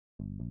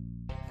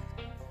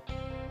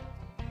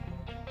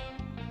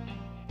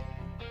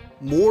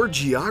More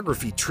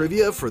geography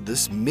trivia for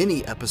this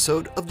mini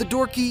episode of the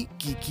Dorky,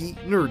 Geeky,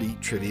 Nerdy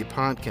Trivia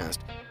Podcast.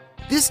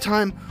 This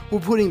time,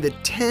 we're putting the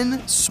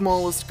 10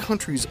 smallest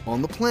countries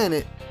on the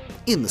planet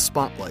in the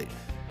spotlight.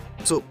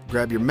 So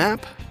grab your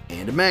map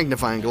and a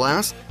magnifying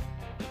glass,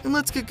 and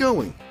let's get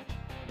going.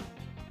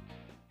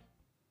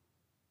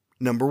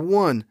 Number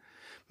 1.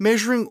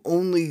 Measuring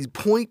only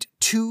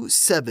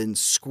 0.27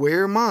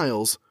 square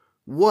miles,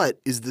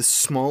 what is the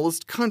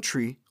smallest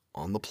country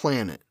on the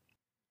planet?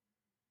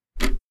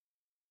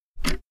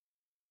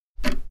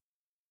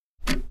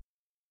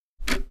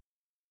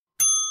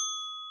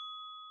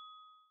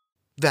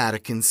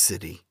 Vatican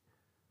City.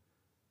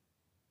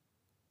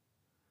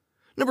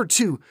 Number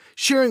 2,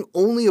 sharing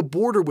only a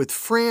border with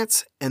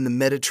France and the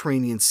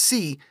Mediterranean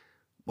Sea,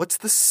 what's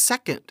the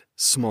second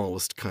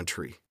smallest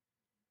country?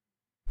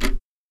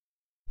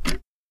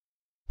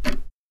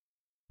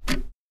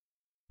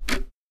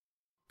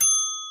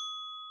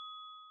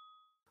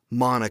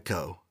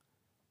 Monaco.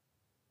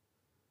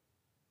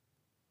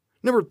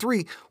 Number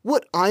 3,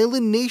 what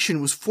island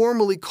nation was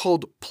formerly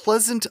called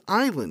Pleasant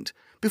Island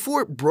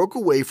before it broke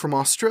away from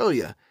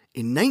Australia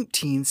in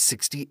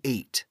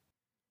 1968?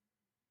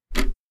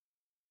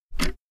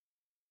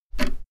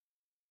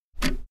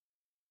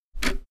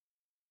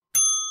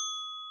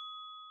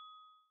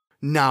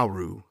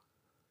 Nauru.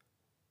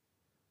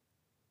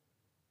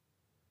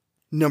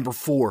 Number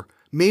 4,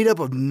 made up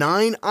of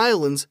 9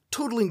 islands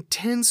totaling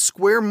 10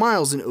 square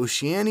miles in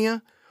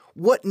Oceania,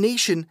 what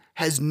nation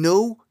has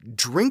no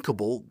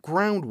drinkable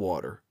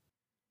groundwater?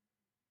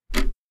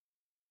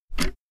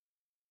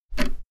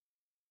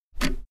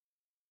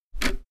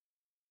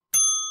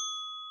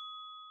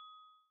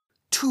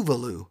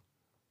 Tuvalu.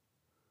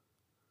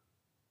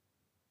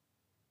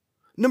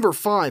 Number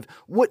 5,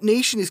 what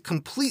nation is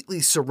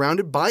completely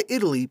surrounded by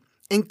Italy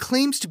and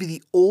claims to be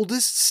the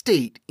oldest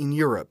state in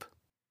Europe?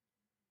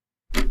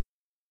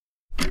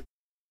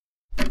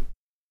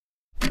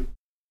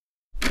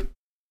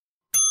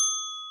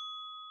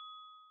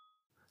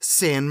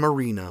 San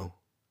Marino.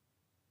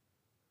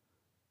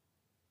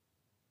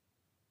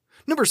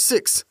 Number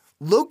 6,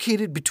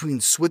 located between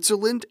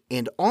Switzerland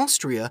and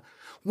Austria,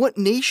 what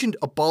nation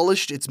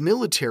abolished its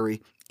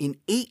military in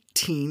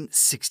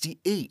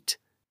 1868?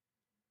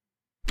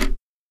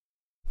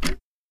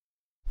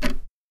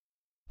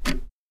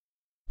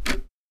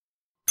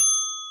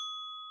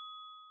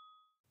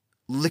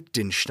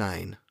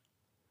 Liechtenstein.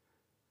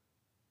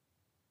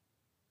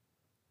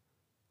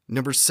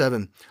 Number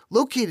 7,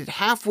 located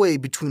halfway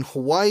between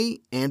Hawaii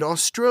and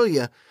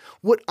Australia,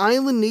 what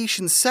island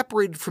nation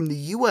separated from the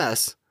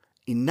U.S.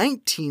 in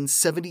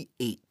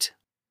 1978?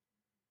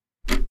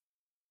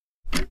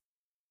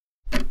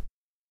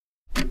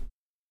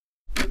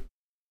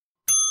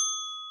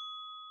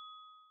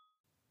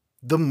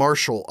 The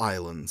Marshall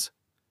Islands.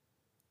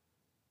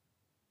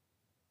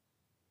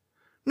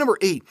 Number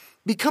 8,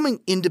 becoming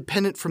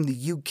independent from the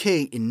UK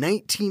in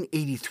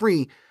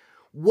 1983,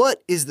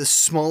 what is the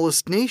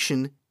smallest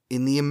nation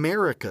in the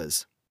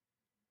Americas?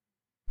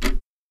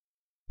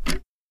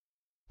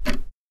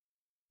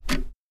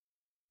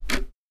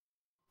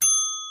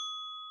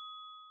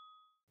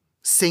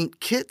 St.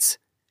 Kitts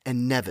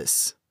and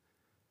Nevis.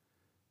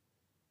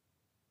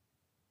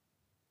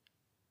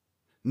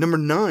 Number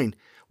 9,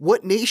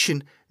 what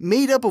nation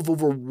made up of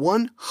over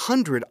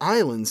 100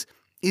 islands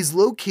is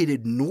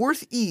located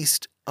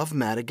northeast of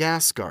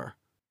Madagascar?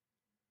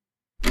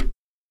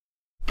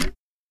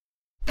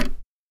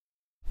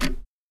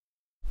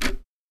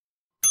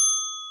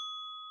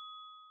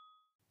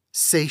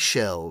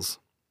 Seychelles.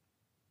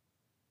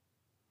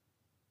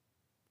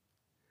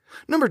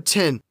 Number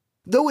 10,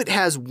 though it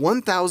has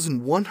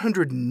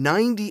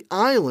 1,190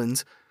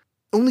 islands,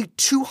 only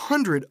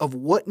 200 of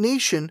what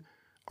nation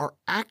are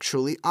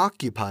actually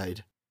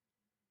occupied?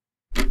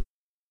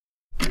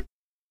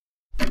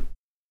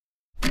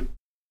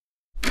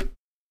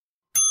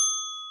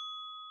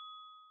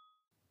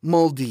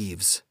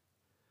 Maldives.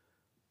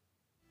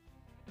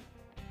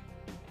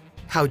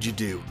 How'd you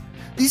do?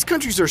 These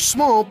countries are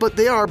small, but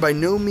they are by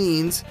no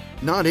means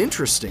not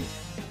interesting.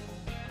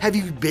 Have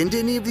you been to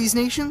any of these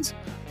nations?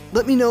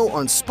 Let me know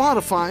on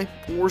Spotify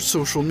or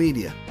social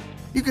media.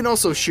 You can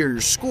also share your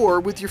score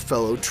with your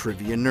fellow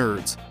trivia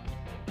nerds.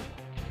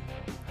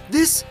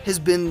 This has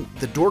been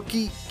the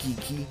Dorky,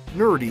 Geeky,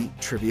 Nerdy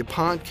Trivia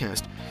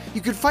Podcast.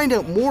 You can find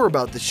out more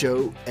about the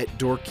show at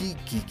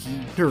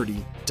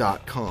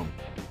dorkygeekynerdy.com.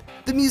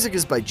 The music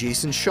is by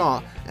Jason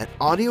Shaw at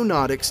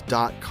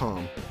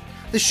audionautics.com.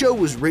 The show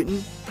was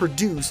written,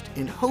 produced,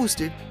 and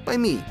hosted by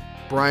me,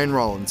 Brian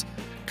Rollins.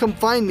 Come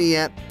find me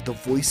at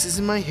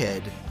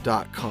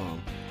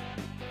thevoicesinmyhead.com.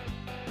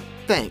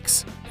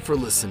 Thanks for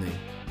listening.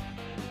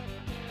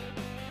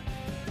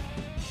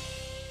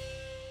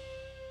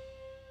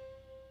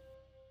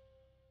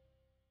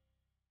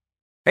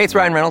 Hey, it's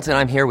Ryan Reynolds, and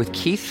I'm here with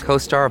Keith,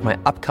 co-star of my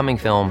upcoming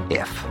film,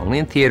 If, only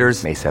in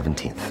theaters May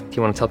 17th. Do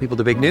you want to tell people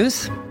the big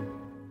news?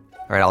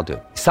 All right, I'll do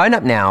it. Sign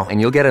up now and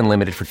you'll get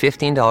unlimited for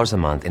 $15 a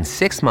month and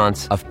 6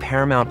 months of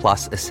Paramount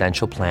Plus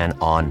Essential Plan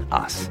on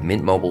us.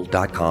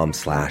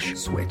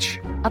 MintMobile.com/switch.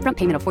 Upfront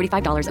payment of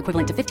 $45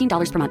 equivalent to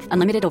 $15 per month.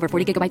 Unlimited over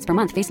 40 gigabytes per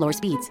month. Face lower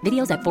speeds.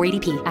 Videos at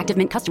 480p. Active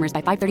Mint customers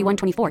by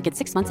 531.24 get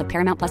 6 months of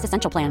Paramount Plus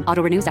Essential Plan.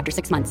 Auto renews after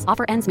 6 months.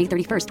 Offer ends May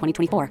 31st,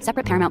 2024.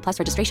 Separate Paramount Plus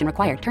registration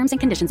required. Terms and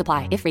conditions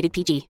apply if rated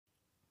PG.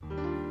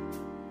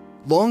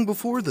 Long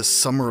before the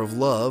Summer of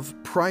Love,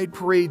 pride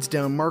parades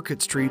down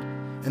Market Street,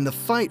 and the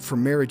fight for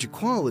marriage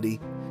equality,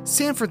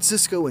 San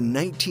Francisco in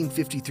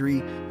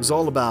 1953 was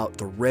all about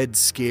the Red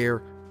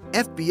Scare,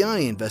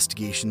 FBI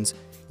investigations,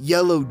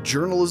 yellow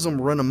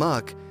journalism run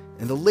amok,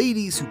 and the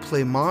ladies who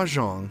play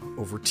mahjong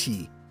over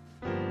tea.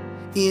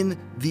 In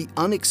The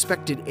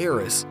Unexpected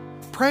Heiress,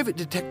 Private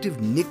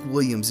Detective Nick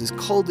Williams is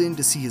called in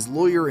to see his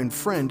lawyer and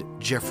friend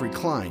Jeffrey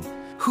Klein,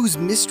 whose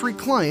mystery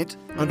client,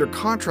 under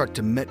contract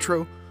to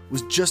Metro,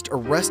 was just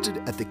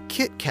arrested at the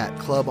Kit Kat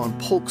Club on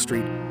Polk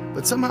Street,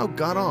 but somehow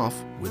got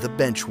off with a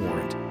bench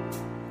warrant.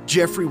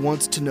 Jeffrey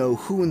wants to know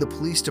who in the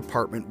police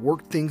department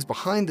worked things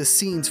behind the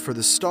scenes for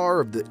the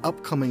star of the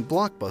upcoming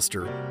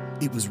blockbuster,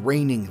 It Was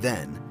Raining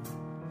Then.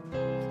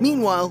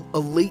 Meanwhile, a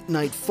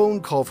late-night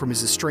phone call from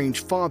his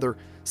estranged father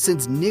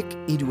sends Nick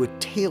into a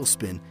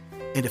tailspin,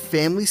 and a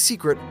family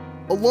secret,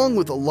 along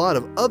with a lot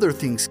of other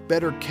things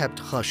better kept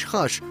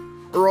hush-hush,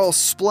 are all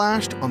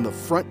splashed on the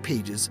front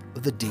pages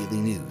of the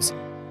Daily News.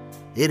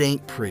 It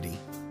ain't pretty.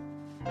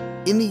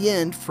 In the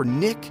end, for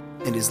Nick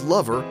and his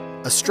lover,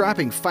 a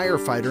strapping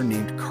firefighter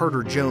named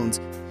Carter Jones,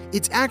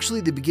 it's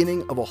actually the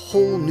beginning of a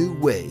whole new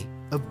way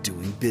of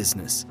doing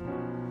business.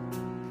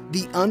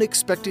 The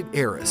Unexpected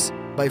Heiress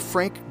by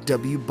Frank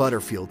W.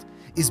 Butterfield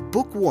is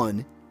book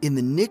 1 in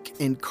the Nick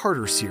and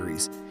Carter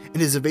series and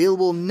is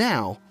available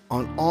now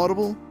on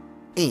Audible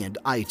and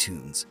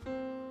iTunes.